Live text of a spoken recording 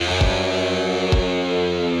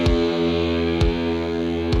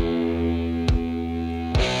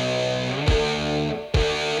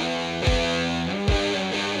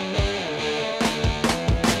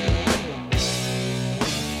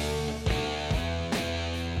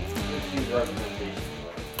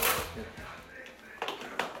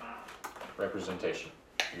Representation.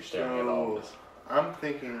 You're staring at all of this. I'm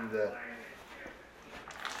thinking that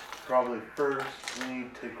probably first we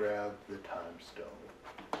need to grab the time stone.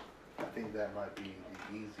 I think that might be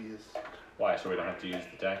the easiest. Why? So we don't have to use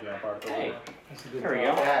the tachyon particle? Hey, That's a good there we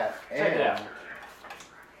thought. go. That Check it out.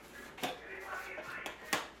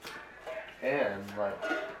 And like,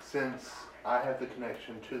 since I have the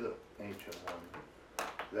connection to the ancient one,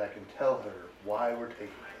 that I can tell her why we're taking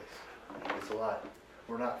this. It's a lot.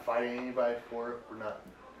 We're not fighting anybody for it. We're not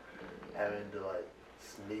having to like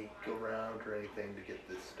sneak around or anything to get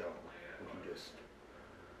this stone. We can just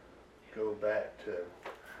go back to.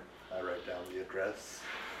 I write down the address.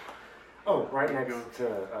 Oh, right next to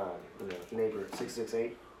the neighbor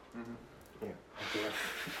 668. Mm-hmm. Yeah.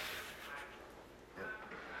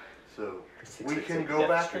 So we can go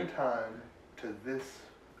back in time to this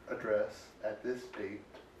address at this date,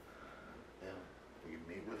 and we can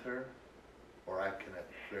meet with her, or I can at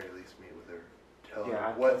the very least meet with her, tell Yeah, her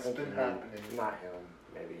I what's think been you happening. need- Not him,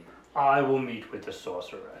 maybe. I will meet with the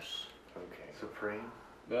sorceress. Okay. Supreme.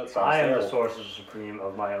 That sounds I am the terrible. sorcerer supreme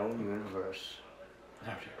of my own universe.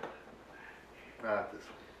 Not this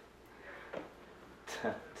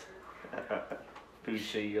one.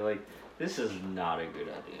 Busha, you're like, this is not a good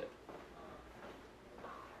idea.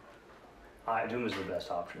 Doom is the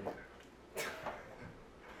best option.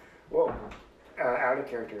 Well, out of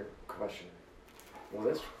character question. Will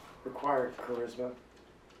this require charisma?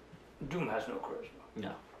 Doom has no charisma.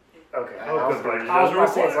 No. Okay. Oh, I was good, but it I was doesn't gonna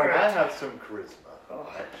say it's require- like I have some charisma, Oh.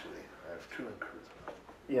 actually. I have 2 in charisma,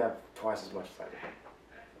 yeah, twice as much as I do.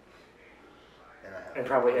 and I have. And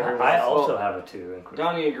probably everyone I else. also have a 2 in charisma.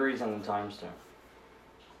 Donnie agrees on the time stone.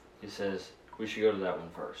 He says we should go to that one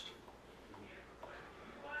first.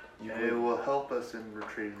 It will help us in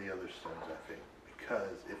retrieving the other stones, I think,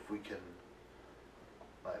 because if we can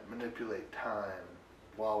like manipulate time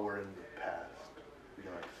while we're in the past, we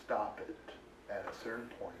can like stop it at a certain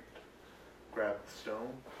point, grab the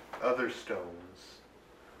stone, other stones,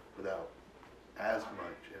 without as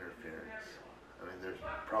much interference. I mean, there's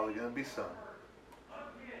probably going to be some.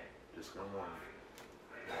 Just gonna warn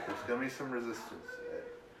you. There's going to be some resistance to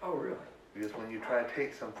it. Oh, really? Because when you try to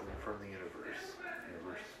take something from the universe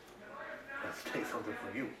tries to take something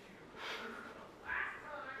from you.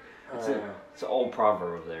 It's an old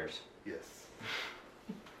proverb of theirs. Yes.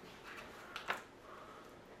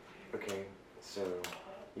 Okay, so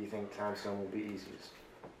you think time stone will be easiest?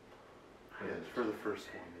 Yes, for the first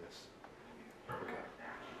one, yes.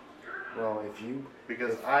 Okay. Well, if you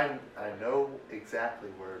Because I know exactly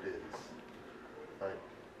where it is. Like,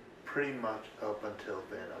 pretty much up until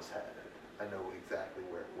Thanos had it. I know exactly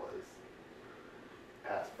where it was.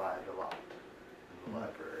 Passed by it a lot in the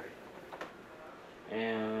library.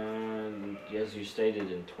 And as you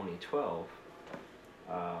stated in 2012,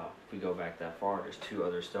 if we go back that far, there's 2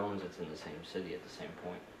 other stones that's in the same city at the same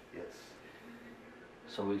point. Yes.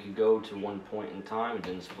 So we could go to one point in time and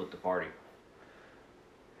then split the party.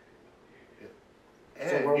 So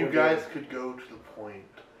And where you would guys you- could go to the point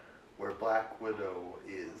where Black Widow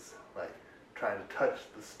is, like, trying to touch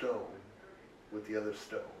the stone with the other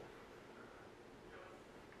stone.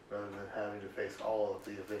 Rather than having to face all of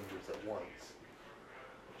the Avengers at once.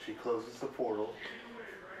 She closes the portal.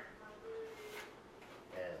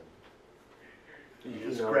 And you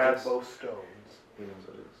just know grab this? both stones. He knows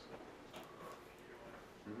what it is.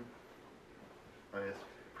 I mean, it's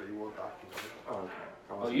pretty well documented. Oh, okay.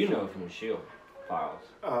 I Oh, wasn't you sure. know from the SHIELD files.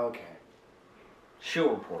 Oh, okay.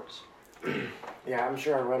 SHIELD reports. Yeah, I'm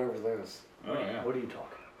sure I read over those. Oh, yeah. What are you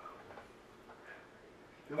talking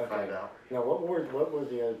You'll Okay. find out. Now, what were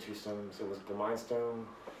the other 2 stones? It was the Mind Stone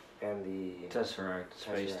and the Tesseract,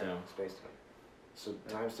 Space Tesseract, Stone. Space Stone. So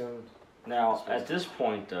Time Stone. Now, Space at this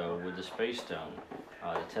point, though, with the Space Stone,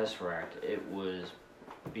 the Tesseract, it was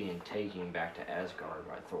being taken back to Asgard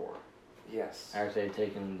by Thor. Yes. After they had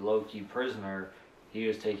taken Loki prisoner, he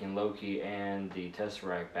was taking Loki and the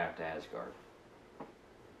Tesseract back to Asgard.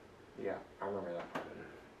 Yeah, I remember that part.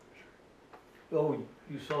 about? Oh,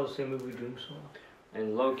 you saw the same movie Doom saw?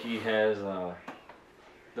 And Loki has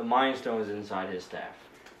the Mind Stone is inside his staff.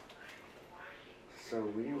 So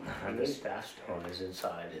we And the staff stone is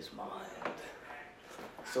inside his mind.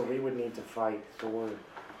 So we would need to fight Thor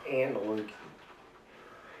and Loki.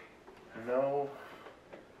 No.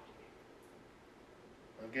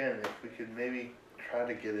 Again, if we could maybe try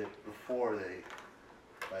to get it before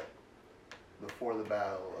before the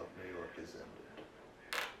Battle of New York is ended.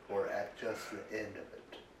 Or at just the end of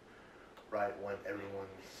it. Right when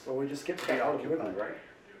everyone's Well, we just get to that part of the movie, preoccupied. right?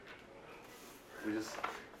 We just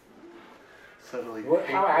subtly How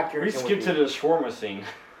paint- accurate We can skipped to be? the shawarma scene.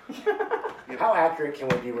 How accurate can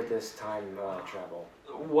we be with this time travel?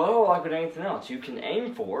 Well, like with anything else, you can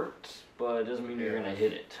aim for it, but it doesn't mean you're Yeah. gonna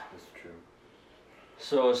hit it. That's true.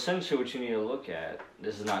 So essentially what you need to look at,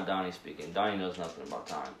 this is not Donnie speaking, Donnie knows nothing about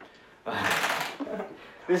time.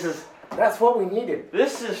 This is That's what we needed.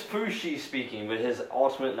 Fushi speaking, but his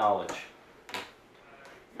ultimate knowledge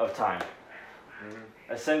of time. Mhm.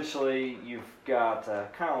 Essentially, you've got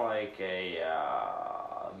kind of like a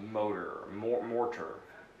mortar,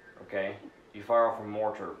 okay? You fire off a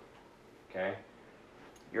mortar, okay?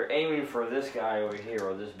 You're aiming for this guy over here,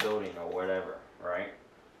 or this building, or whatever, right?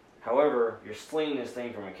 However, you're slinging this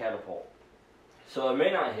thing from a catapult. So it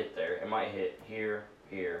may not hit there, it might hit here,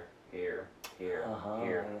 here, here, here,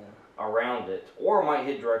 here, around it, or it might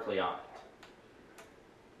hit directly on it.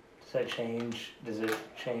 Does that change? Does it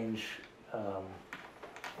change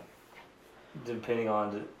depending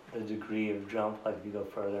on the degree of jump? Like if you go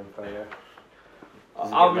further and further. Does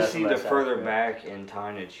it get Obviously, less the and less further accurate? back in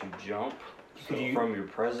time that you jump Could you- from your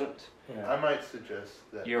present, Yeah. I might suggest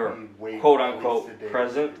that Your we wait quote, at least unquote, a day or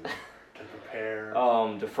present. two to prepare.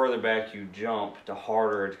 the further back you jump, the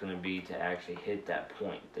harder it's going to be to actually hit that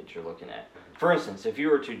point that you're looking at. For instance, if you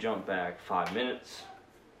were to jump back 5 minutes,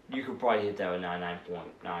 you could probably hit that with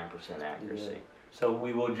 99.9% accuracy. So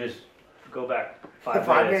we will just go back 5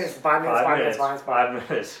 5 minutes. 5 minutes, 5 minutes, 5 minutes. 5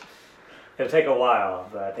 minutes. It'll take a while,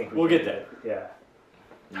 but I think We'll can get do it. Yeah.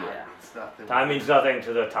 Yeah. It's nothing. Time means nothing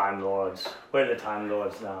to the Time Lords. Where are the Time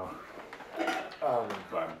Lords now?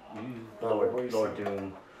 what were you Lord saying?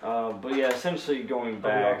 Doom. But yeah, essentially going Oh, we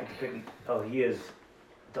back. all get to pick- oh, he is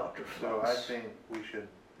Dr. So Flux. I think we should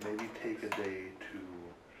maybe take a day to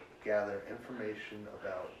gather information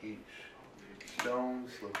about each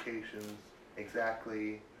stones, locations,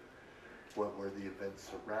 exactly what were the events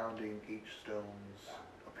surrounding each stone's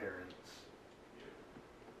appearance.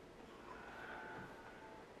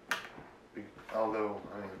 Although,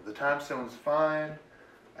 I mean, the time stone's fine.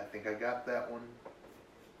 I think I got that one.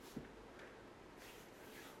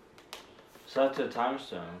 So that's a time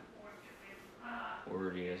stone. Where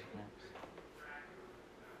do you guys connect?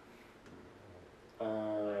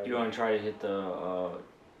 Do you want to try to hit the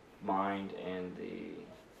mind and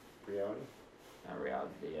the reality? not reality,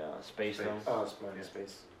 the space Space. stone? Oh, it's mine, Yeah.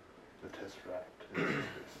 space. The Tesseract. is the space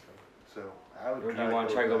stone. So I would. Or do you want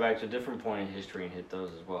to try to go back to a different point in history and hit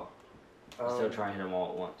those as well? Instead of trying to hit them all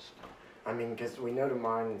at once. I mean, because we know the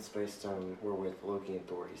Mind and Space Stone were with Loki and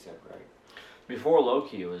Thor, he said, right? Before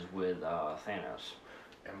Loki, it was with Thanos.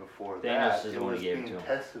 And before Thanos that, is it the one was who gave it being to him.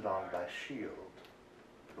 tested on by S.H.I.E.L.D.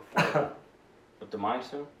 Before, With the Mind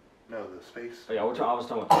Stone? no, the space. Oh, yeah, I was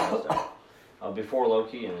talking about the Mind Stone. Before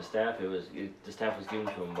Loki and the staff, the staff was given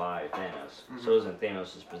to him by Thanos. So it was in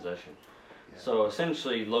Thanos' possession. Yeah. So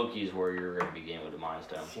essentially, Loki is where you're going to begin with the Mind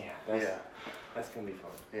Stone. Yeah, Yeah, that's gonna be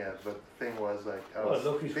fun. yeah, but the thing was, like, I Oh, was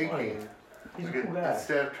Loki's thinking, fine. He's we a could, cool guy.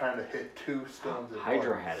 instead of trying to hit two stones at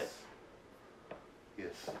Hydra once. had it.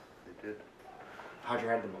 Yes, they did. Hydra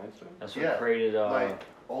had the Mind Stone? That's what Yeah, created. Like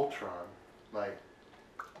Ultron, like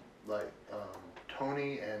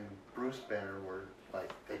Tony and Bruce Banner were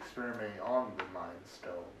like experimenting on the Mind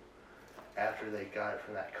Stone after they got it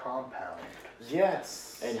from that compound.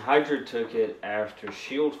 Yes! And Hydra took it after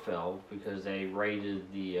S.H.I.E.L.D. fell because they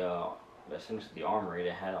raided the essentially the armory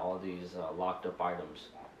that had all these locked up items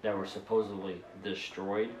that were supposedly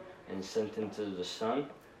destroyed and sent into the sun.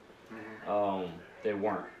 They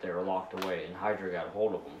weren't. They were locked away, and Hydra got a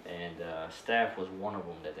hold of them. And Staff was one of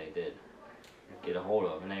them that they did get a hold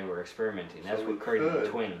of, and they were experimenting. That's So we what created the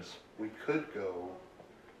could- twins. We could go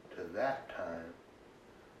to that time,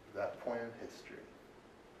 that point in history.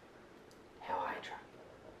 Hell, Hydra.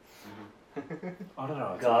 I don't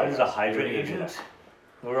know. God is a Hydra agent.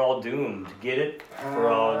 We're all doomed. Get it? We're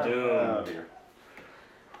all doomed. dear.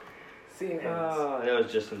 See, That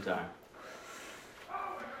was just in time.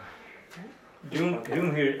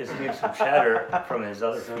 Doom here is getting some chatter from his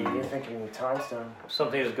other so feed. you're thinking Time Stone,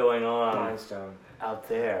 Something is going on Mind Stone. out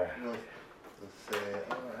there. Let's say,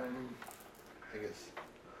 I guess,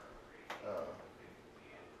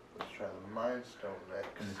 let's try the Mind Stone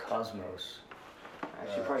In the next. cosmos.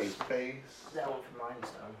 Actually, probably Space. that one for Mind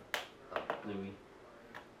Stone. Louis.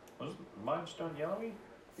 Was Mind Stone yellowy?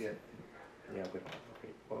 Yeah. Yeah, but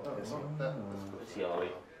well, Oh, yes, no, that's It's yellowy.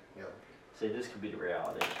 Yeah. See, this could be the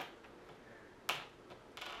reality.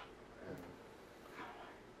 And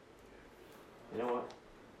You know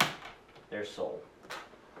what? There's soul.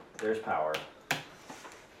 There's power.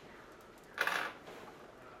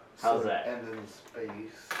 How's so- that? And then space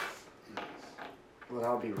is well,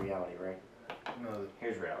 that would be reality, right? no.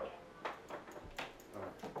 Here's reality.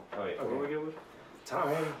 Oh wait, Okay. what were we good with?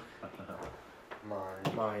 Time.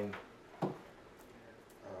 Mine. Mine.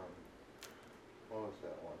 What was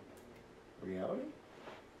that one? Reality?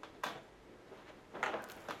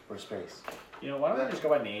 Or space? You know, why don't we just go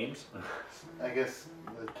by names? I guess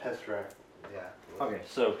the Tesseract. Yeah. Okay,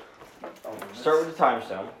 so Oh, start with the time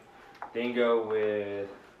stone, then go with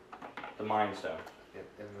the mind stone.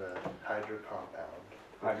 in the Hydra compound.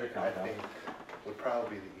 Hydra which compound. I think would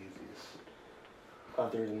probably be the easiest.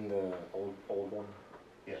 Other than the old one?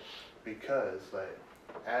 Because, like,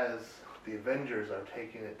 as the Avengers are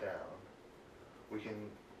taking it down, we can,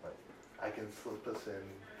 like, I can slip us in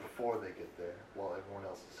before they get there while everyone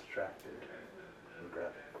else is distracted and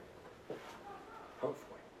grab it.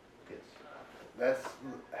 Hopefully. Yes. That's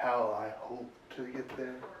how I hope to get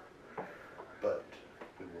there, but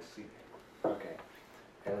we will see. Okay.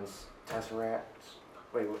 And then Tesseract.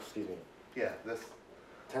 Wait, excuse me. Yeah, this,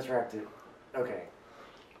 Tesseract. Okay.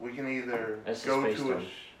 we can either That's the go Space to Stone.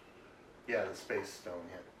 yeah, the Space Stone,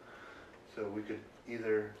 yeah. So we could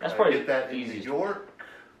either That's try to probably get that the in New easiest. York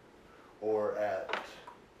or at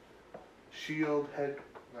Shield head,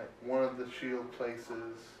 like one of the Shield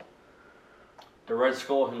places. The Red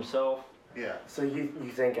Skull himself. Yeah, So you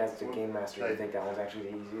think as the Well, game master, you like- think that one's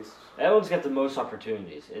actually the easiest? That one's got the most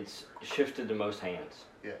opportunities. It's shifted the most hands.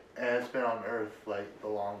 yeah, and it's been on Earth like the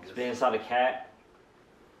longest. It's been inside a cat.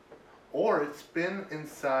 Or it's been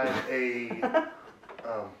inside a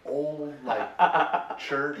old like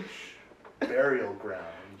church burial ground.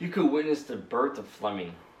 You could witness the birth of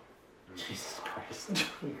Fleming. Jesus Christ.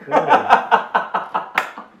 You could.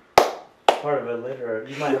 Part of a litter.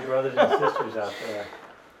 You might have brothers and sisters out there.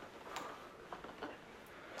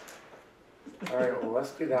 Alright, well,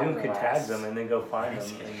 let's do that Doom one could last. tag them and then go find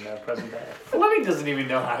them in present day. Fleming doesn't even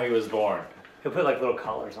know how he was born. He'll put like little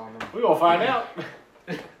collars on them. We gonna find out.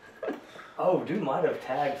 Oh, Doom might have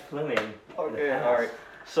tagged Fleming. in the Okay, past. alright.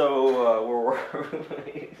 So we're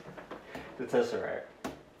the Tesseract,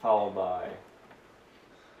 followed by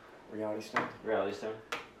Reality Stone. Reality Stone.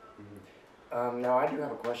 Now I do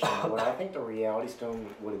have a question. Would I think the Reality Stone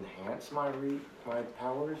would enhance my my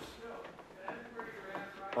powers?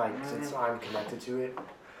 Like, since I'm connected to it?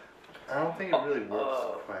 I don't think it really works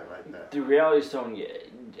quite like that. The Reality Stone, yeah,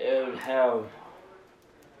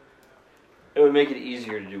 it would make it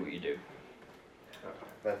easier to do what you do.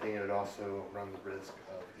 But I think it would also run the risk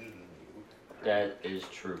of eating you. That is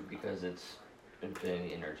true because it's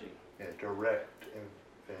infinity energy. Yeah, direct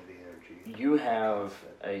infinity energy. You have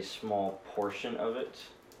a small portion of it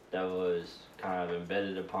that was kind of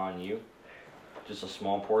embedded upon you, just a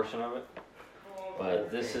small portion of it.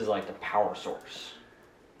 But this is like the power source.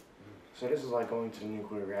 So this is like going to the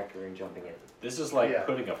nuclear reactor and jumping in. This is like Yeah.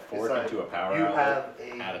 putting a fork like into a power You outlet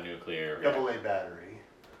have at a a nuclear double reactor. A battery.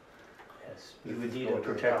 Yes. You This would is need a going to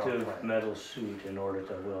the power protective plant. metal suit in order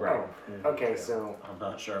to wield Right. infinity Okay, trail. so I'm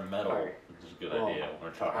not sure metal Alright. is a good Well, idea.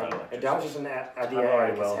 We're talking about that was just electricity. an idea I've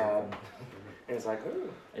already I just welded had. them. And it's like, ooh.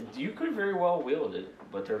 And you could very well wield it,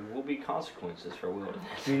 but there will be consequences for wielding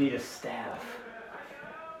it. You need a staff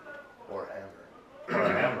Or hammer. or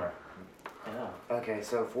a hammer. Yeah. Okay,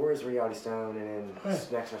 so 4 is Reality Stone, and then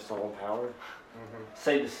next are Soul and Power.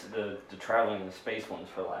 Say this, the traveling and the space ones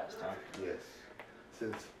for last time. Yes.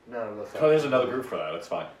 Since none of us. Oh, there's another group for that. That's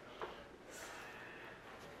fine.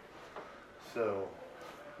 So,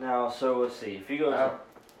 Now, so let's see. If you go Wow.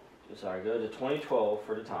 go to 2012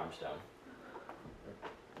 for the time stone.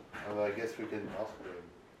 although I guess we could also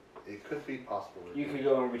do. It could be possible. to You do. could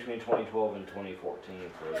go in between 2012 and 2014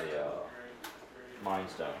 for the Mind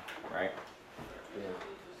Stone, right? Yeah.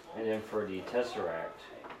 And then for the Tesseract,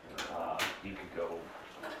 you could go.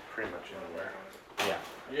 pretty much anywhere. Yeah.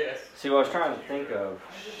 Yes. See, what I was trying to think of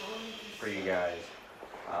for you guys,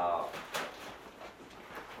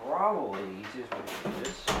 probably the easiest way to do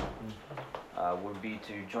this would be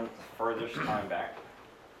to jump the furthest time back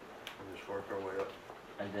And just work our way up.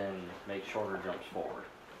 and then make shorter jumps forward.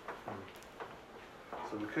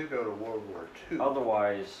 So we could go to World War II.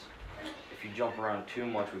 Otherwise, if you jump around too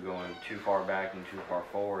much, we're going too far back and too far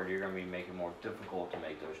forward, you're going to be making it more difficult to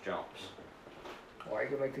make those jumps. Why are you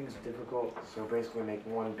gonna make things difficult? So basically make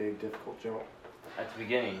one big difficult jump. At the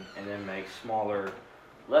beginning, and then make smaller,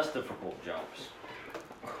 less difficult jumps.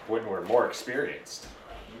 When we're more experienced.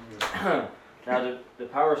 Now, the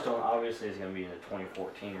Power Stone obviously is going to be in the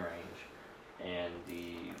 2014 range, and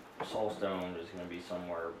the Soul Stone is going to be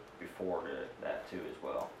somewhere before that too as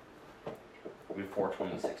well. Before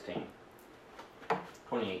 2016.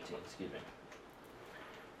 2018, excuse me.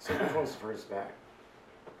 So which one's first back?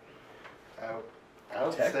 I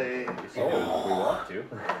would say. Oh, if we want to.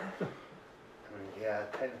 I mean, yeah,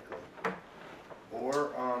 technically.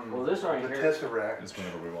 Or on Well, this right the here- Tesseract It's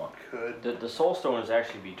whenever we want. could. The Soul Stone is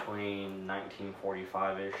actually between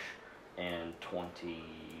 1945-ish and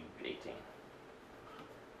 2018.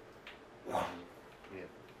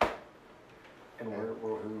 And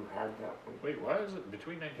who had that one? Wait, why is it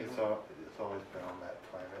between 19? It's always been on that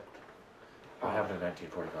planet. What happened in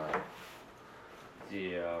 1945?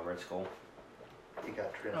 The Red Skull. He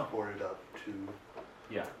got transported up to.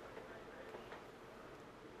 Yeah.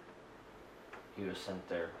 He was sent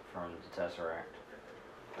there from the Tesseract.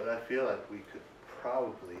 But I feel like we could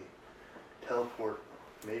probably teleport,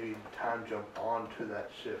 maybe time jump onto that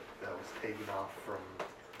ship that was taken off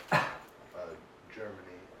from Germany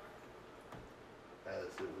as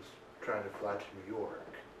it was trying to fly to New York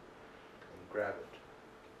and grab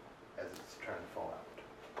it as it's trying to fall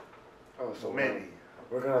out. Oh, so Maybe.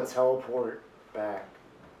 we're gonna teleport back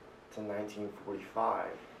to 1945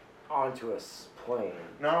 onto a plane.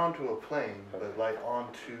 Not onto a plane, but like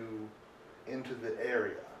into the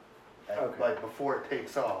area. Okay. Like before it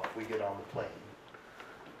takes off, we get on the plane.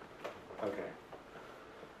 Okay.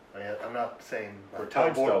 I mean, I'm not saying For like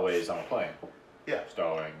time teleport- staways on a plane. Yeah,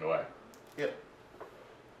 Stowing away.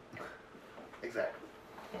 exactly.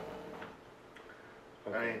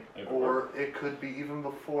 Okay. I mean, It would or work. it could be even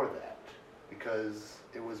before that, because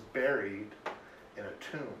it was buried in a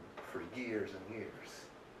tomb for years and years.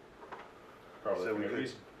 Probably So for we good could-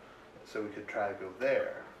 reason. So we could try to go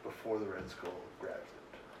there before the Red Skull grabs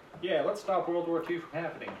it. Yeah, let's stop World War II from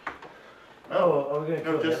happening. Oh, are we gonna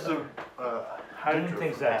No, kill just Hitler? Doom Hydra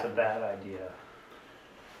thinks from that's a happening. bad idea.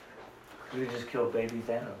 We could just kill baby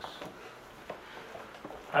Thanos.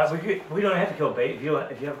 We don't have to kill baby. If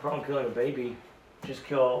you have a problem killing a baby, just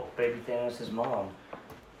kill baby Thanos' mom.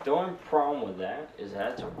 The only problem with that is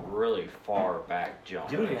that's a really far back jump.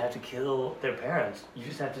 You don't even have to kill their parents. You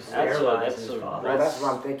just have to That's sterilize that's his a- father. Well, that's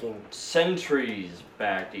what I'm thinking. Centuries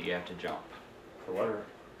back that you have to jump. For what?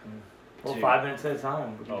 Well, Dude. 5 minutes at a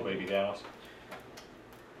time. Oh, baby Thanos.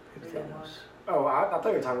 Baby Thanos. Oh, I thought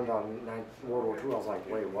you were talking about World War II. I was like,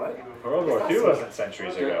 wait, what? World War II wasn't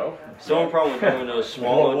centuries ago. The only problem with doing those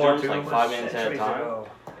smaller World War jumps, II like was 5 minutes at a centuries time, ago.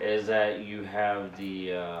 is that you have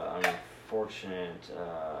the unfortunate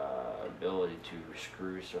ability to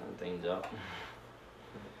screw certain things up.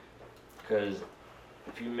 Because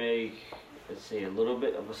if you make, let's say, a little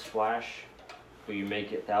bit of a splash, but you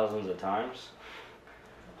make it thousands of times,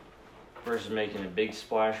 versus making a big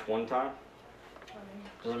splash one time,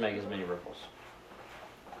 doesn't make as many ripples.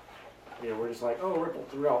 Yeah, we're just like, oh, ripple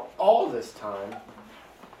throughout all this time,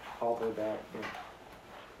 all the way back.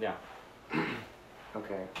 Yeah.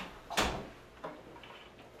 Okay.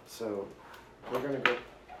 So we're gonna go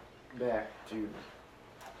back to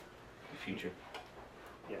The future.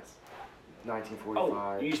 yes, Oh,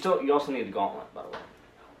 1945. you also need a gauntlet, by the way.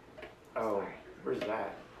 Oh, where's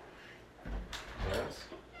that?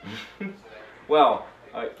 Yes. Well,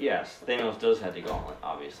 yes, Thanos does have the gauntlet,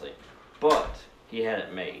 obviously, but he had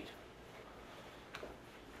it made,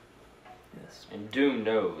 Yes. and Doom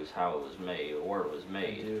knows how it was made or where it was I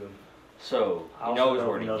made, do. so I he also knows know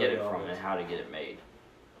where to another get it from gauntlet. and how to get it made.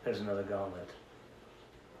 There's another gauntlet.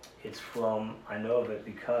 It's from, I know of it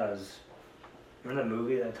because, remember the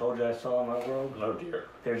movie that I told you I saw in my world? Oh dear.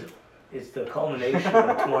 It's the culmination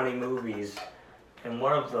of 20 movies, and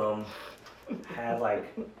one of them had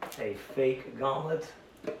like a fake gauntlet,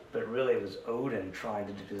 but really it was Odin trying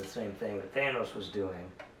to do the same thing that Thanos was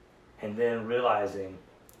doing, and then realizing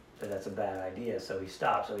that that's a bad idea, so he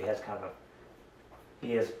stopped. So he has kind of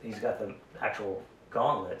he's got the actual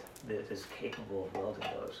gauntlet that is capable of wielding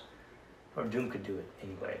those. Or Doom could do it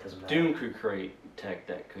anyway. It doesn't matter. Doom could create tech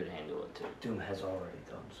that could handle it too. Doom has already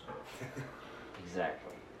done so.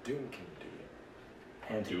 Exactly. Doom can do it.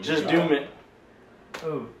 And Doom. Just Doom it.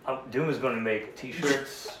 Oh, Doom is going to make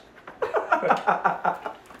T-shirts.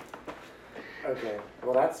 Okay,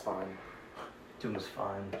 well that's fine. Doom is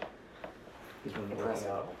fine. He's been working Impressive.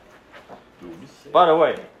 out. By the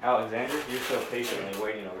way, Alexander, you're so patiently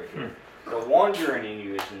waiting over here. The wandering in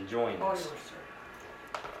you is enjoying this.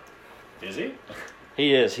 Is he?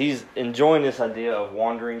 He is. He's enjoying this idea of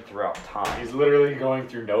wandering throughout time. He's literally going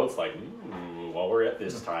through notes like, ooh, while we're at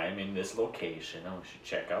this time in this location, oh, we should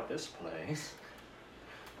check out this place.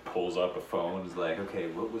 Pulls up a phone, is like, okay,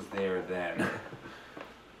 what was there then?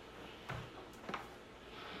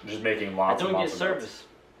 Just making I lots and don't get lots of service.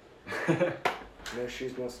 notes. No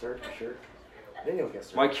shoes, no shirt. Then you'll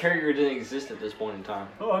get My service. carrier didn't exist at this point in time.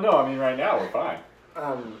 Oh no, I mean right now we're fine.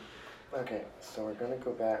 Okay, so we're gonna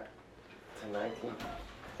go back to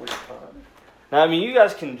 1945. Now, I mean, you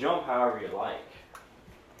guys can jump however you like.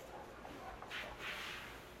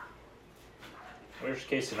 Worst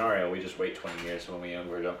case scenario, we just wait 20 years when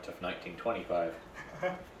we're up to 1925.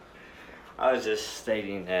 I was just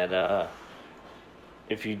stating that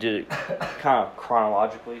if you did it kind of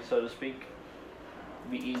chronologically, so to speak,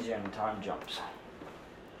 it'd be easier in time jumps.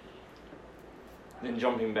 Then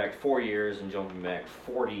jumping back 4 years and jumping back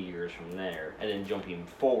 40 years from there, and then jumping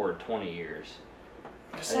forward 20 years,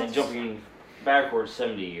 and then jumping backwards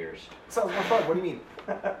 70 years. Sounds more fun. What do you mean?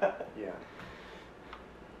 Yeah.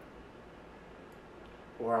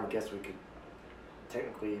 Or I guess we could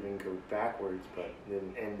technically even go backwards, but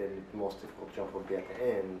then the most difficult jump would be at the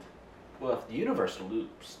end. Well, if the universe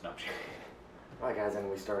loops, no. Alright guys, then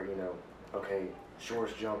we start, okay,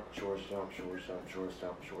 shortest jump, shortest jump, shortest jump, shortest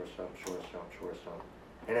jump, shortest jump, shortest jump, shortest jump.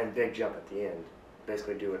 And then big jump at the end.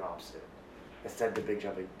 Basically do it opposite. Instead of the big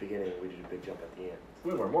jump at the beginning, we do the big jump at the end.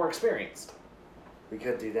 We were more experienced. We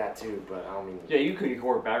could do that too, but I don't mean... Yeah, you could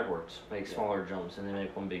work backwards, make smaller jumps, and then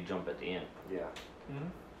make one big jump at the end. Yeah.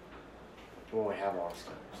 Mm-hmm. When we have all the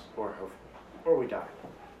stones. Or hopefully. Or we die.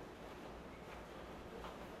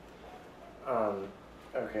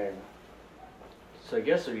 Okay. So I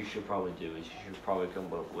guess what you should probably do is you should probably come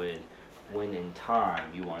up with when in time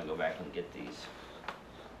you want to go back and get these.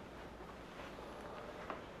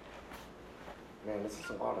 Man, this is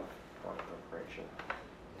a lot of preparation.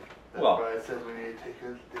 That's Well- why I said we need to take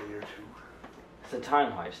a day or two. It's a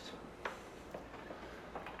time heist.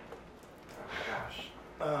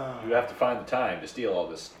 Oh You have to find the time to steal all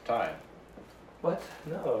this time. What?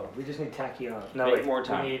 No, we just need tachyon. No, Make wait, more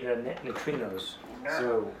time. We need neutrinos. gosh.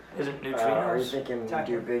 So, Is it are you neutrinos? thinking we do a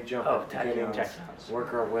Tachyon. big jump Oh, at the beginning, tachyons.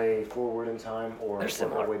 work our way forward in time, or They're work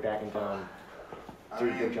similar. our way back in time, do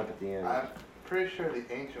a big jump at the end? I'm pretty sure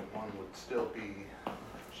the ancient one would still be.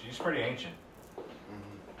 She's pretty ancient.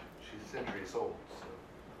 She's centuries old,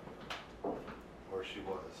 so. Or she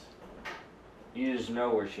was. You just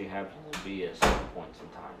know where she happens to be at certain points in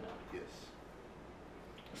time now. Yes.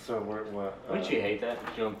 So we're what? Wouldn't you hate that?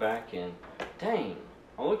 Jump back and, dang,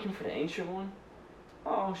 I'm looking for the ancient one.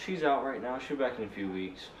 Oh, she's out right now. She'll be back in a few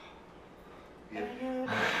weeks. Yeah.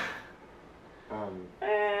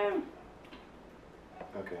 And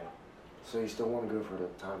Okay. So you still want to go for the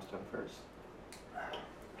time stone first?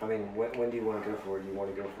 I mean, when do you want to go for it? You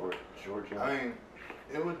want to go for a short jump? I mean,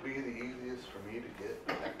 it would be the easiest for me to get.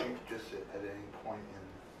 I think just at any point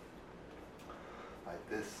in like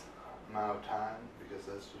this amount of time, because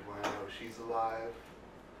that's just when I know she's alive.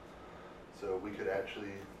 So we could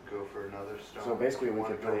actually go for another stone. So basically, if we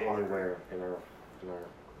wanna could go put it harder. anywhere in our.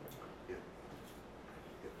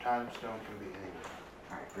 If time stone can be anywhere.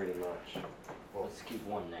 Pretty much. Well, let's keep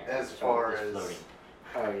one there. as Just far just as floating.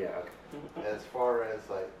 Oh yeah. Okay. as far as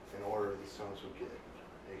like in order the stones would get,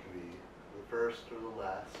 it can be the first or the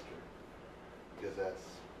last, because that's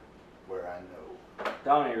where I know.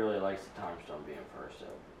 Dominic really likes the time stone being first,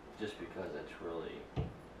 though, just because it's really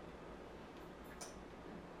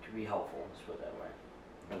could be helpful. Let's put it that way.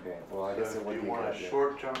 Okay. Well, I guess So it would do be you a want good a idea.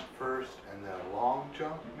 short jump first and then a long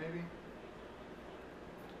jump, maybe?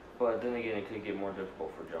 But then again, it could get more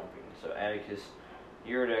difficult for jumping. So Atticus,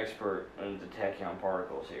 you're the expert in the tachyon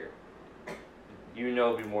particles here. You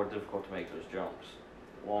know it'd be more difficult to make those jumps,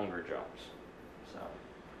 longer jumps. So.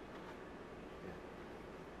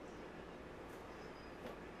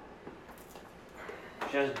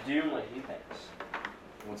 Just doom what he thinks.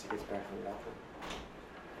 Once he gets back from the doctor.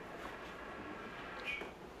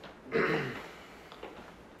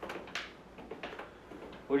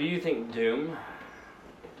 What do you think, Doom?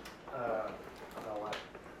 About what?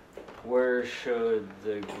 Where should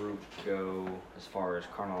the group go as far as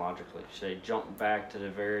chronologically? Should they jump back to the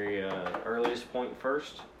very earliest point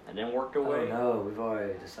first and then work their way? Oh no, we've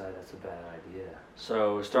already decided that's a bad idea.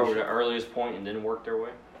 So start with the earliest point and then work their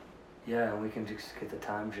way? Yeah, and we can just get the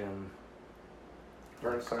time gem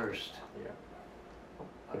first. Yeah.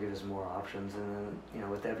 I'll give us more options, and then,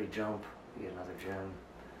 with every jump, we get another gem.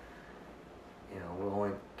 We'll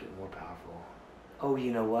only get more powerful. Oh,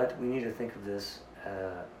 you know what? We need to think of this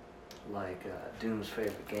like Doom's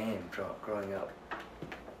favorite game growing up.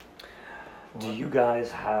 Do you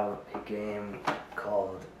guys have a game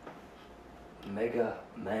called Mega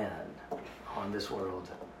Man on this world?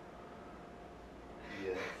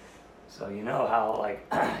 Yes. So you know how like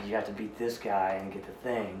you have to beat this guy and get the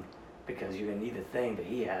thing, because you're gonna need the thing that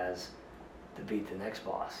he has to beat the next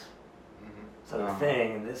boss. So the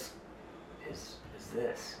thing in this is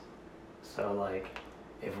this. So like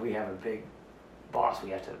if we have a big boss we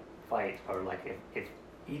have to fight, or like if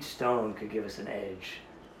each stone could give us an edge,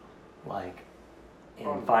 like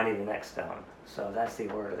in finding the next stone. So that's the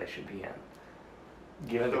order they should be in,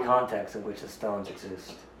 given the So- context in which the stones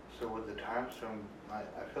exist. So with the time stone, I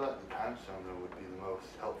feel like the time stone though would be the most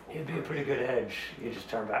helpful. It'd be a for pretty me. good edge. You just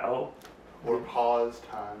turn back. Oh, Or pause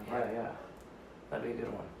time. yeah. That'd be a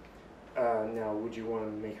good one. Now, would you want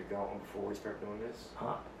to make your gauntlet before we start doing this?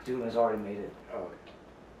 Huh? Doom has already made it. Oh,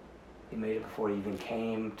 He made it before he even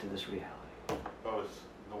came to this reality. Oh, it's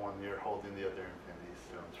the one you're holding the other infinity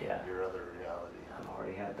stones from Yeah. your other reality. I've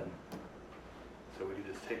already had them. So we could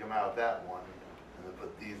just take them out of that one and then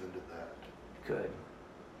put these into that. Good.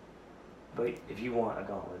 But if you want a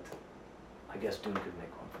gauntlet, I guess Doom could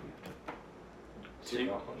make one for you. So Two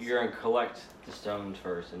gauntlets. you're gonna collect the stones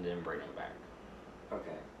first and then bring them back.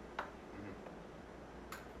 okay.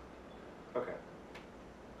 Mhm. Okay.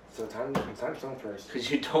 So time stone first. Because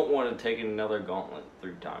you don't want to take another gauntlet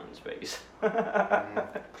through time and space.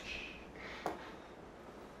 Mhm.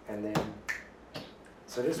 And then,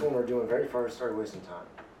 so this one we're doing very first, start wasting time.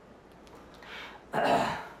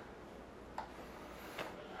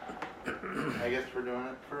 I guess we're doing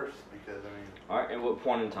it first because, I mean, Alright, at what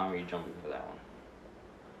point in time are you jumping for that one?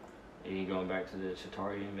 Are you going back to the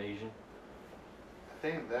Chitauri invasion? I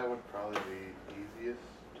think that would probably be easiest.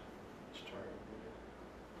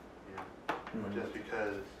 Yeah. Mhm. Just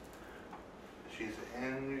because she's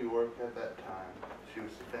in New York at that time. She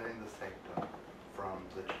was defending the sanctum from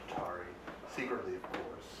the Chitauri. Secretly, of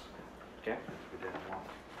course. Okay. We didn't want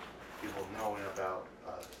people knowing about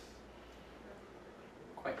us.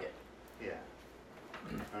 Quite yet. Yeah.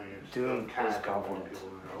 I mean, it's Doom kind is of don't want confident people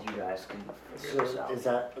to know. you guys can figure this So out. is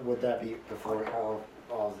that, would that be before all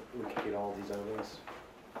we could get all these other ones?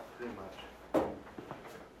 Pretty much.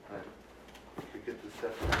 Like, we could get the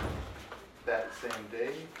stuff that same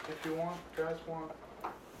day if you guys want.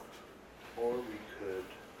 Or we could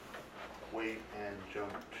wait and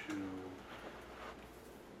jump to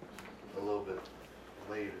a little bit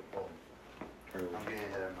later. Oh, I'm getting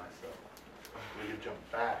ahead of myself. We could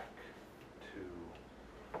jump back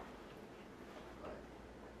to like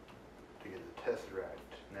to get the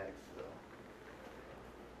Tesseract next though.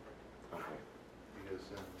 Okay. Because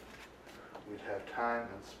then we'd have time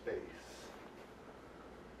and space.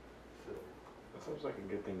 So, That sounds like a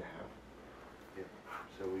good thing to have. yeah.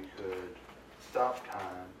 So we could stop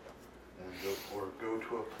time and go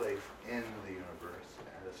to a place in the universe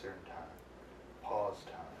at a certain time. Pause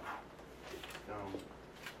time. Get the stone.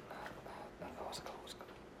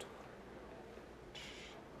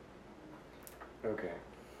 Okay.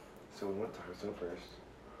 So we went to Hearthstone first,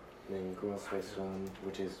 then go on Space Stone,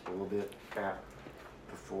 which is a little bit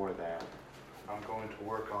before that. I'm going to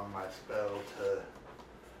work on my spell to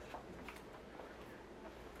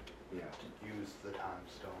Yeah. use the time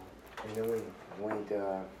stone. And then we need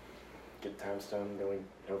to get Time Stone, then we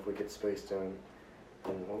hopefully get Space Stone.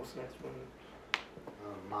 And what was the next one?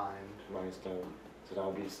 Mind. Mind Stone. So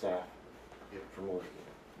that'll be the staff Yep. for Morgan.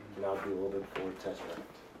 And that'll be a little bit before Tesseract.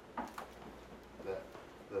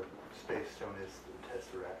 The space stone is the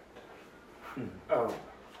Tesseract. Mhm. Oh,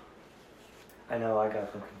 I know, I got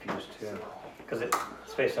them confused too. Because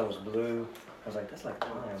Space Stone was blue. I was like, that's like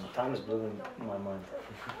time. Time is blue in my mind.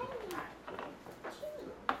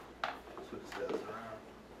 Switch those around.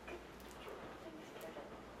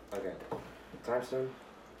 okay. Time Stone,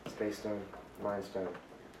 Space Stone, Mind Stone,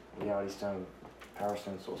 Reality Stone, Power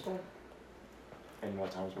Stone, Soul Stone. And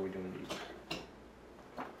what times are we doing these?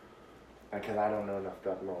 Because I don't know enough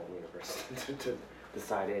about the Marvel Universe to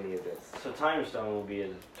decide any of this. So Time Stone will be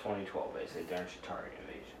in 2012, basically, during Chitauri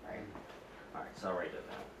invasion, right? Alright, so I'll write that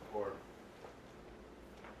down. Or,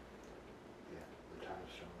 yeah, the time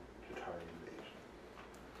stone, Chitauri invasion.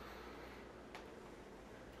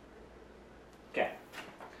 Okay.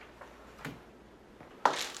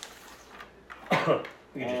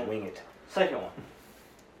 We can just wing it. Second one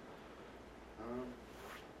Um,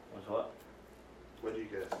 was what? what do you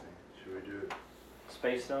guys think? Should we do it?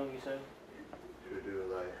 Space Stone, you said? Should we do it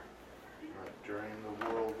like during the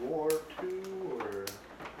World War II, or do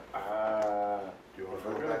you want If to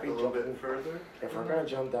we're go gonna back be a little bit jumping- further? If we're gonna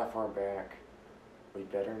jump that far back, we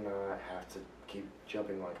better not have to keep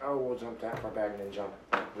jumping like, oh, we'll jump that far back and then jump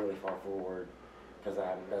really far forward, because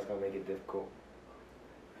that's gonna make it difficult,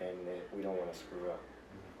 and we don't want to screw up.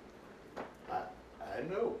 I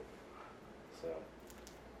know. So,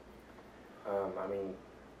 I mean,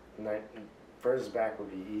 furthest back would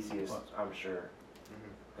be easiest, I'm sure,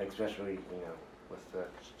 Mhm. especially with the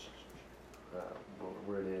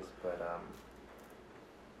where it is. But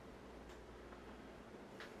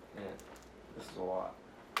yeah, this is a lot.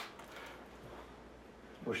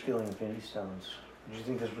 We're stealing Infinity Stones. Did you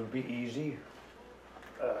think this would be easy?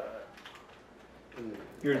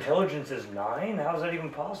 Your intelligence is 9? How is that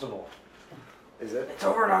even possible? Is it? It's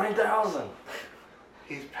over 9,000!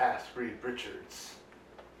 He's past Reed Richards.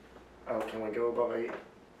 Oh, can we go above 8?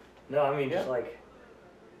 No, I mean, Yeah. just like,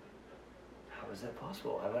 how is that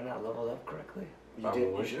possible? Have I not leveled up correctly? You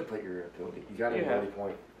did. You should have put your ability. You got an You have. ability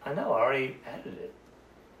point. I know, I already added it.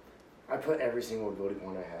 I put every single ability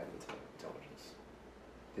point I had into intelligence.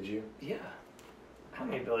 Did you? Yeah. How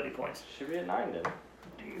many ability points Should be at 9 then.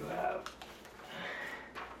 do you have?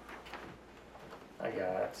 I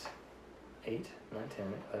got 8, 9,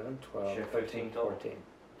 10, 11, 12, Should have 13, 15 total. 14.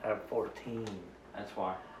 I have 14. That's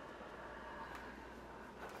why.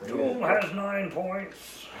 Doom has 9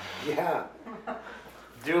 points. Yeah.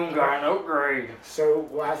 Doom got an upgrade. So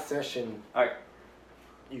last session, Alright.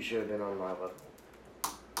 you should have been on my level.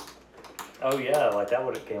 Oh yeah, like that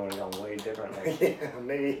would have gone way differently. Yeah,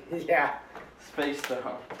 maybe. Yeah. Space Stone.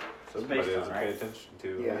 Somebody Space doesn't Stone, pay right? attention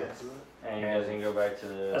to. Yeah. Yes. And you guys can go back to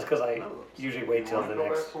That's the. because I usually wait till the Wanna go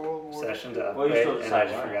back next to World War session II? to Well, you upgrade, still and I decide.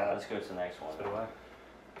 just Right? forgot. Let's go to the next one. So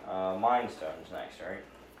do I. Mind Stone's next, right?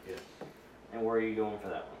 Yes. And where are you going for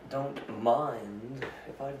that one? Don't mind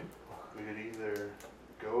if I do. We could either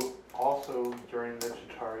go also during the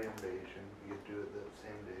Chitauri invasion, we could do it that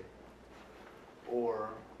same day. Or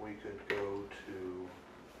we could go to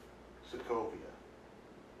Sokovia.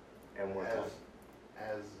 And what time?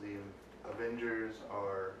 As the Avengers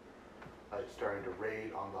are like starting to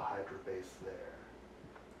raid on the Hydra base there.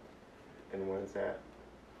 And when is that?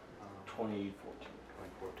 2014.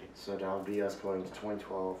 2014. So that would be us going to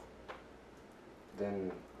 2012.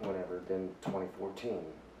 Then whatever. Then 2014.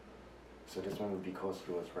 So this one would be closer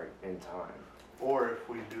to us right in time. Or if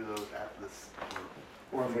we do those at this,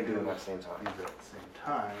 Or if we do them at the same time. these at the same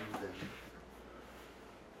time, then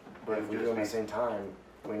But if we do just them at be- the same time,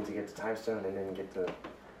 we need to get the time stone and then get the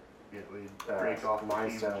yeah, we break off the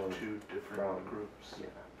Mind team Stone into two different from- groups, yeah.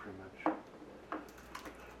 pretty much.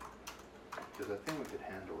 Because I think we could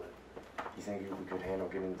handle it. You think we could handle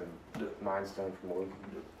getting the Mind Stone from Loki?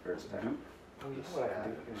 Or is that? Oh, you The know what I staff,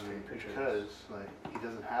 can do? I can just take pictures. because like he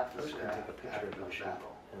doesn't have to I'm just gonna staff take a picture after of the the sheet.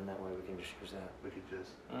 battle. And that way we can just use that. We could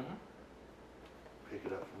just Mm-hmm. pick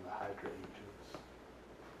it up from the Hydra agents.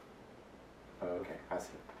 Oh, okay, I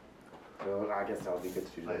see. So I guess that would be good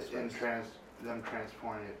to do Like this in first. them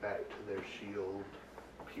transporting it back to their shield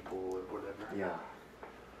people or whatever. Yeah.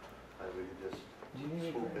 Like we could just Do you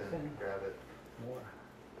need swoop in, grab it, more?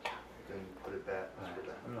 then put it back for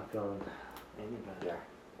them. I'm not feeling any better.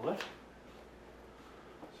 Yeah. What?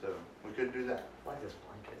 So we could do that. I like this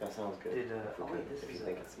blanket. That sounds good. Did, if we oh could, wait, this if you is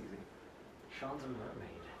think a- it's easy. Sean's a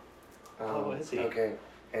mermaid. Um, is he? Okay.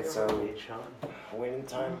 And You're a so mermaid, Sean. waiting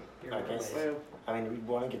time, You're I a guess. mermaid. I mean, we'd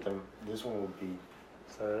want to get them. This one would be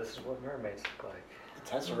So this is what mermaids look like.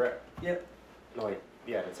 the Tesseract. Yep. No wait,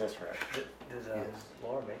 yeah, the Tesseract Did Yes.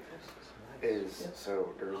 Laura make this? It's nice. is so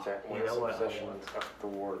there's that You one know what? possession of the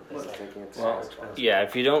war is Well, taking its well, spot. Yeah,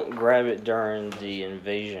 if you don't grab it during the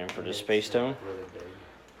invasion for the It's, Space Stone, Really big.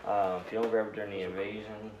 if you don't grab it during the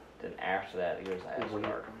invasion, then after that it goes to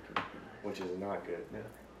Asgard. Which is not good.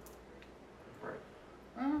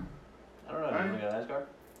 I don't know. Alright. You got Asgard?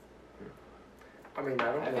 I mean, I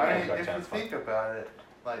don't I think think I Asgard mean, if you sounds fun. think about it,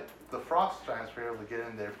 like the Frost Giants were able to get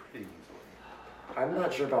in there pretty easily. I'm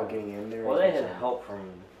not sure about getting in there. Well, they had help from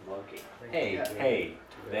Loki. Hey, Yeah. hey,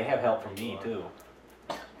 they have help from me too.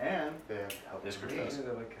 And they have help This from group me. does.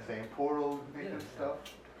 Same portal making stuff.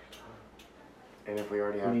 And if we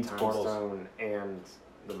already Who have needs Time portals? Stone and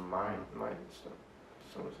the Mind Stone,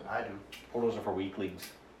 so is that? I do. Portals are for weaklings.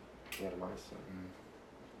 Yeah, the Mind Stone.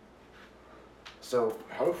 So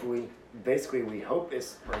hopefully, basically, we hope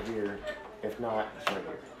it's right here. If not, it's right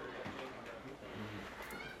here.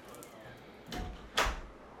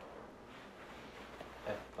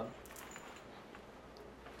 Have fun.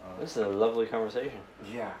 This is a lovely conversation.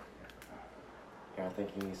 Yeah. Yeah, I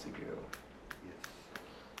think he needs to go. Yes.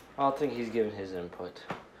 I don't think he's given his input.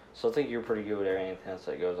 So I think you're pretty good with anything else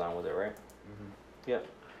that goes on with it, right? Yep.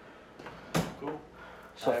 Cool.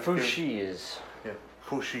 So That's good. Fushi is. Yeah.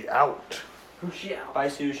 Pushy out. Fushi out. Bye,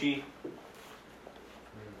 sushi.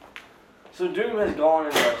 So Doom has gone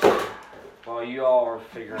and rested while you all are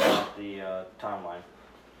figuring out the timeline.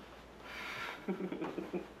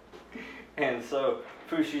 And so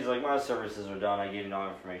Fushi's like, my services are done. I gave you all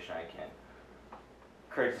the information I can.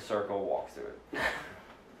 Creates a circle, walks through it.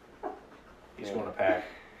 He's going to pack.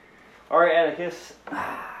 All right, Atticus.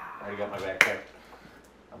 I already got my backpack.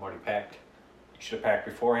 I'm already packed. You should have packed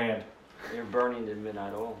beforehand. You're burning the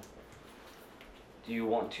midnight oil. Do you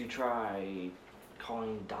want to try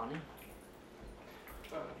calling Donnie?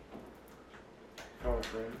 Phone a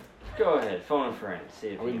friend. Go ahead, phone a friend. See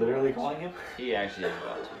if Are we he literally wants. calling him? He actually is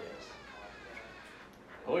about to, yes.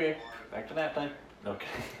 Okay, back to that time.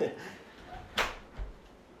 Okay.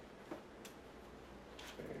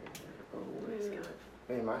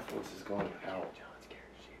 Man, my voice is going out.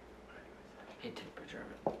 Hey, take a picture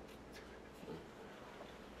of it.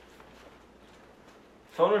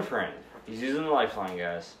 Phone a friend. He's using the lifeline,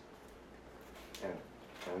 guys. And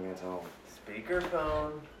I'm gonna tell him.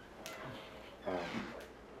 Speakerphone.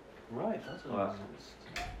 Right, that's what What?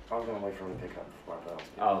 I was gonna wait for him to pick up before I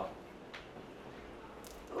fell.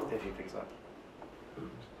 Oh, If he picks up.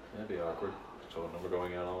 That'd be awkward. So when we're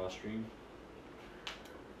going out on a stream.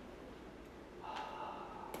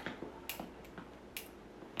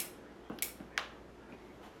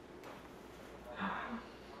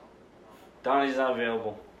 Donnie's not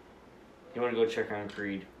available. You want to go check on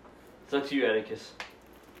Creed? It's up to you, Atticus.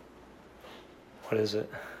 What is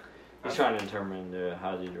it? He's trying to determine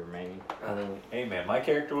how to do the remaining. I mean, Hey man, my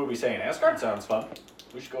character would be saying Asgard sounds fun.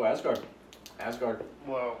 We should go Asgard. Asgard.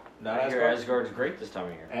 Well, Not I hear Asgard. Asgard's great this time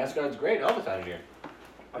of year. Asgard's great all the time of year.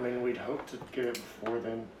 we'd hope to get it before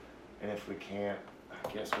then, and if we can't,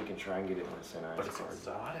 I guess we can try and get it when it's in But it's Asgard.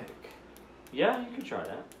 exotic. Yeah, you could try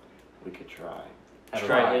that. We could try. Try to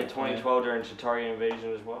Right, hit 2012 during Chitauri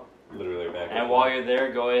invasion as well. yeah. Literally back. And while you're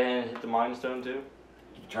there, go ahead and hit the Mind Stone too.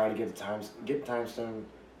 Try to get the time stone,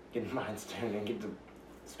 get the mind stone, and get the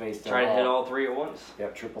space stone. Try to hit all three at once.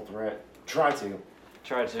 Yep, triple threat. Try to.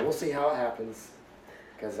 Try to. We'll see how it happens.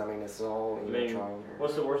 Because it's all I in mean, trying.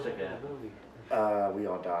 what's the worst that could happen? We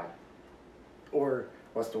all die. Or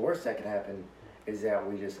what's the worst that could happen is that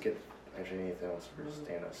we just get underneath else or just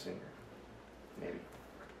stand up sooner. Maybe.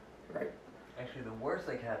 Right? Actually, the worst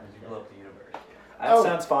that can happen is you blow up the universe. That Oh.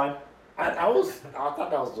 sounds fine. I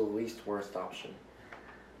thought that was the least worst option.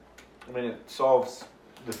 I mean, it solves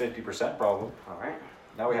the 50% problem. All right.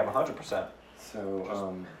 Now we have 100%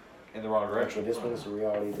 So, in the wrong actually, direction. this one's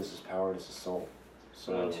reality, this is power, this is soul.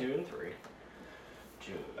 So, 1, 2, and 3.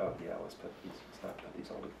 Two. oh yeah, let's put these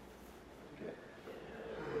all together.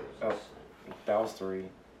 Oh. That was 3,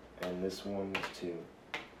 and this one was 2.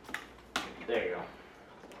 There you go.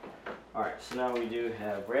 Alright, so now we do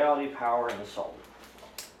have reality, power, and soul.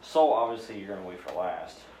 Soul, obviously, you're going to wait for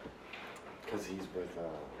last. Because he's with,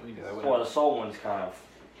 We can do that. Well, the soul one's kind of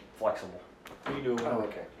flexible. We can do it oh,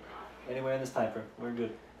 okay. anyway in this time frame. We're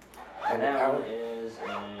good. And the that power, one is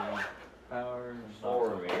in Power.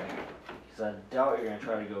 Boromir. Because I doubt you're going to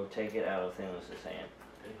try to go take it out of Thanos' hand.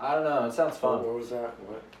 I don't know. It sounds fun. what was that?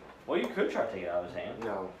 What? Well, you could try to take it out of his hand.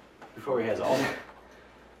 No. Before he has all.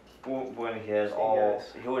 When he has all,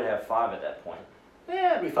 he would have 5 at that point.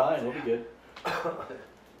 Yeah, it'll be fine. We'll be good.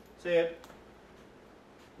 See it.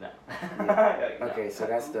 No. Okay, so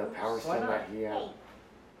that's the power stone that he had.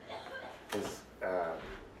 Is,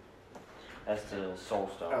 That's the soul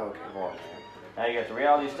stone. oh, okay. Boromir. Now you got the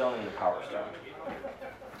reality stone and the power stone.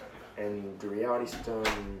 And the reality stone,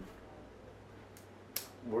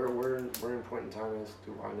 where in point in time is,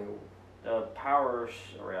 do I know? The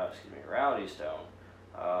reality stone.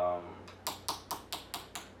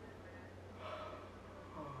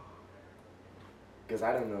 Because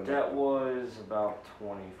I don't know. That was about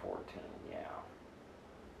 2014, yeah.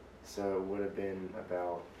 So it would have been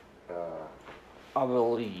about, I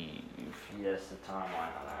believe. Yes, the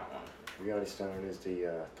timeline on that one. reality stone is the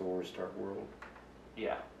Thor's Dark World.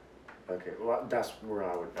 Yeah. Okay, well that's where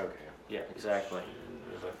I would, okay. Yeah, exactly.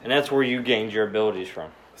 And that's where you gained your abilities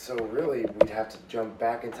from. So really, we'd have to jump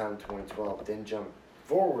back in time to 2012, then jump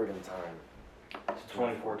forward in time To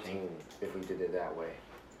 2014. if we did it that way.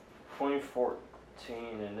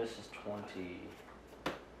 2014, and this is 20.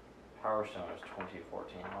 Power Stone is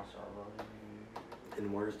 2014 also, I believe.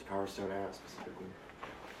 And where's the Power Stone at specifically?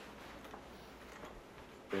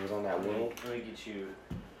 It was on that world? Let me get you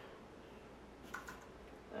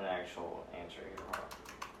an actual answer here. Hold on.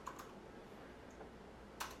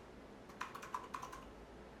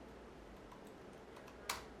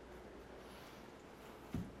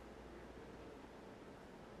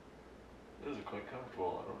 This is quite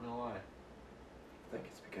comfortable. I don't know why. I think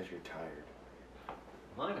it's because you're tired. I'm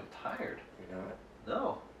not even tired. You're not?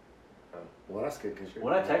 No. Well, that's good because you're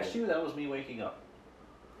When I text you, that was me waking up.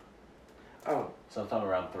 Oh, Sometime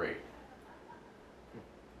around 3.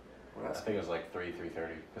 well, I that's think it was like 3:30.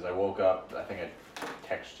 Because I woke up, I think I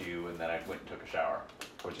texted you, and then I went and took a shower.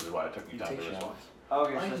 Which is why it took me You time take to respond. showers.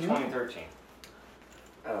 Okay, so it's knew. 2013.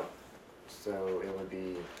 Oh, so it would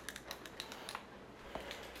be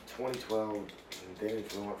 2012, and then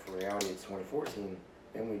if we went for reality, it's 2014.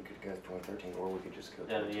 Then we could go to 2013, or we could just go.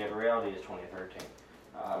 Yeah, the reality is 2013.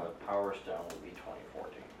 The Power Stone would be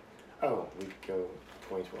 2014. Oh, we could go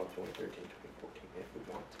 2012, 2013, 2014 if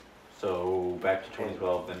we want. So back to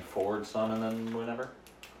 2012, then forward sun, and then whenever? Is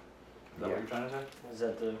that Yeah. what you're trying to say? Is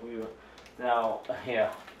that the we? Now,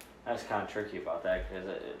 yeah. That's kind of tricky about that because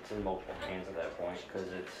it's in multiple hands at that point because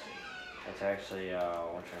it's actually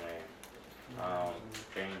what's her name?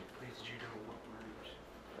 Jane.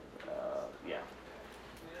 Yeah.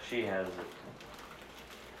 She has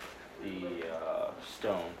the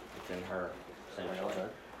stone within her essentially.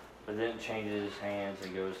 But then it changes hands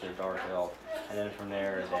and goes to the Dark Elf, and then from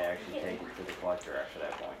there they actually take it to the Collector after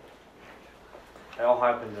that point. It all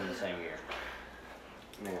happens in the same year.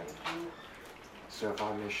 Man. So if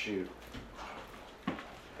I miss shoot, then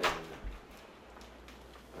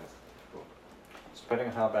that's cool. Depending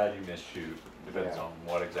on how bad you miss shoot, depends Yeah. on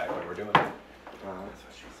what exactly we're doing. That's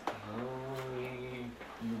what she said. Oh,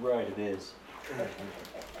 you're right, it is. So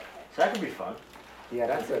that could be fun. Yeah,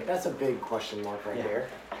 that's a big question mark right Yeah. there.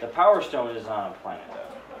 The Power Stone is on a planet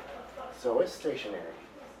though. So it's stationary.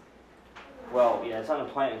 Well, yeah, it's on a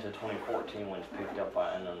planet until 2014 when it's picked up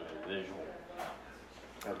by an individual.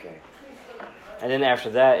 Okay. And then after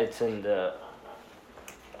that, it's in the...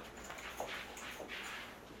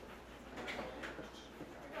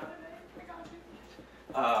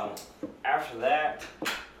 after that,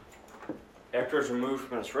 after it's removed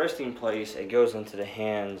from its resting place, it goes into the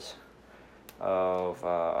hands of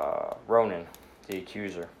Ronan, the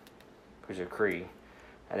Accuser, who's a Kree.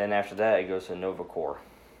 And then after that, it goes to Nova Corps.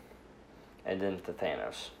 And then to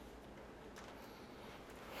Thanos.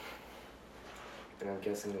 And I'm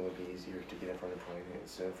guessing it would be easier to get in front of planet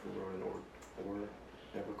instead of Ronan or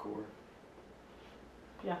Nebuchadnezzar.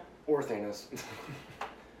 Yeah. Or Thanos.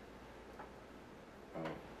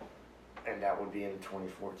 And that would be in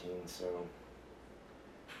 2014, so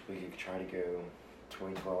we could try to go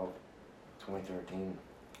 2012, 2013,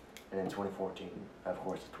 and then 2014. Of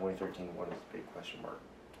course, the 2013 one is a big question mark,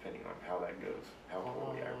 depending on how that goes, how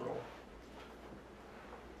poorly I roll.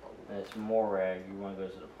 And it's Morag, you want to go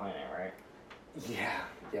to the planet, right? Yeah,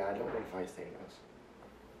 I don't want to fight Thanos.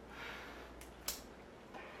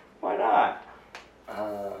 Why not?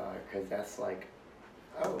 Cause that's like,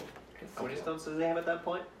 oh. it's How many okay. stones does he have at that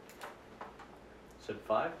point? Said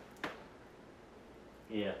 5?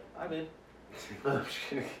 Yeah. I'm in.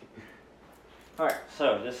 Alright,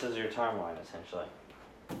 so this is your timeline, essentially.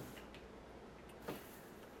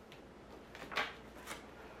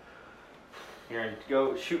 You're going to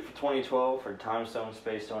go shoot for 2012 for Time Stone,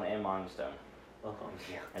 Space Stone, and Mind Stone.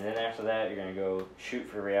 Yeah. And then after that, you're going to go shoot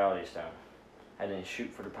for Reality Stone. And then shoot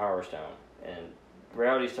for the Power Stone. And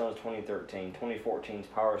Reality Stone is 2013. 2014 is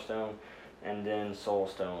Power Stone. And then Soul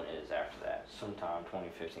Stone is after that. Sometime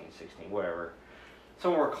 2015, 16, whatever.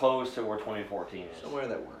 Somewhere close to where 2014 is. Somewhere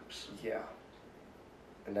that works. Yeah.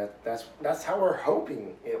 And that's how we're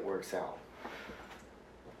hoping it works out.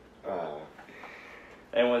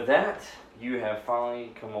 And with that, you have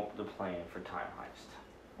finally come up with a plan for Time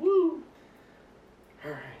Heist. Woo!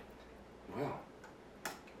 Alright. Well,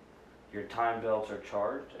 Your time belts are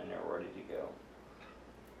charged and they're ready to go.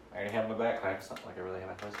 I already have my backpack. It's not like I really have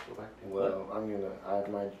my bicycle back. well,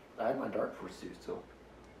 I have my Dark Force suit still.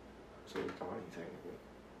 So it's Donnie technically.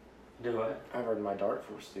 Do what? I have my Dark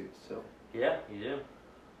Force suit still. Yeah, you do.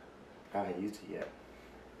 I haven't used it yet.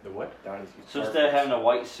 The what? Donnie's used So Dark instead of Force. having the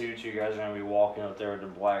white suits, you guys are going to be walking up there with the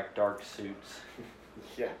black, dark suits.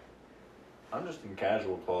 Yeah. I'm just in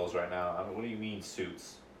casual clothes right now. I mean, what do you mean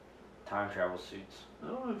suits? Time travel suits. I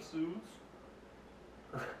don't have suits.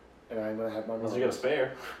 And I'm gonna have my Unless marbles. you got a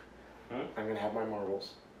spare. I'm gonna have my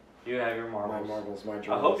marbles. You have your marbles. My marbles, my I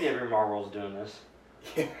jewels. hope you have your marbles doing this.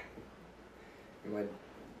 Yeah. And my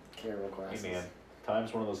camera glasses. Hey man,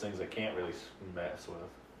 time's one of those things I can't really mess with.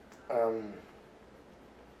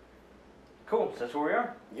 Cool, so that's where we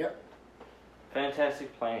are. Yep.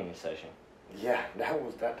 Fantastic planning session. Yeah, that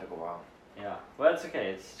took a while. Yeah, well that's okay.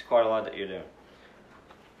 It's quite a lot that you're doing.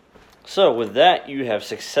 So with that, you have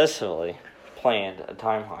successfully planned a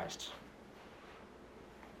time heist.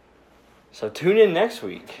 So tune in next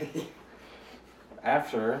week.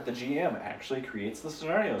 After the GM actually creates the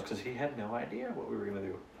scenarios, because he had no idea what we were going to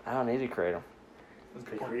do. I don't need to create them.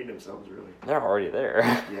 They create themselves, really. They're already there.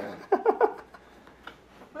 Yeah.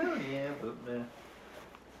 Well, yeah, but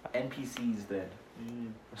NPCs then.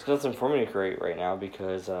 There's nothing for me to create right now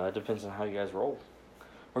because it depends on how you guys roll.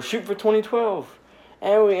 We're shooting for 2012.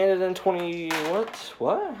 And we ended in 20... What?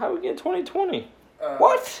 What? How we get 2020?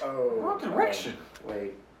 What? Oh. Wrong direction.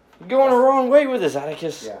 Wait. You're going the wrong way with this,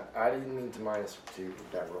 Atticus. Yeah, I didn't mean to -2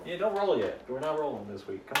 with that roll. Yeah, don't roll yet. We're not rolling this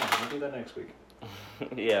week. Come on, we'll do that next week.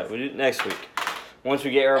 Yeah, we do it next week. Once we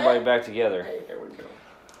get everybody back together, Hey, there we go.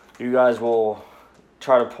 you guys will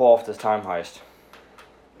try to pull off this time heist.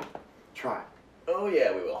 Try. Oh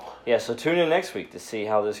yeah, we will. Yeah, so tune in next week to see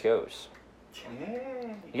how this goes.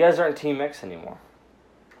 Yeah. You guys aren't Team X anymore.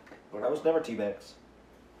 I was never T-Bags.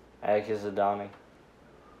 Atticus Adani.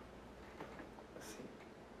 Let's see.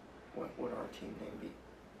 What would our team name be?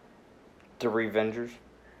 The Revengers.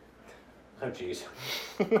 Oh jeez.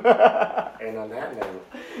 And on that note,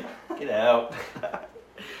 Get out.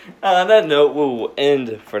 On that note, we'll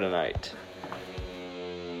end for tonight.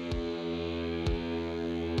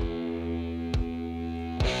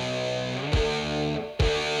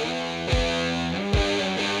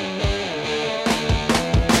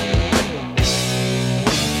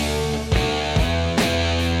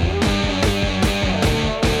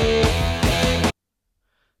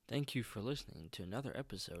 Thank you for listening to another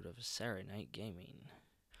episode of Saturday Night Gaming.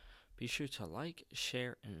 Be sure to like,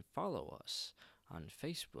 share, and follow us on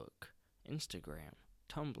Facebook, Instagram,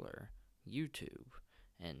 Tumblr, YouTube,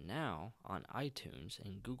 and now on iTunes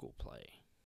and Google Play.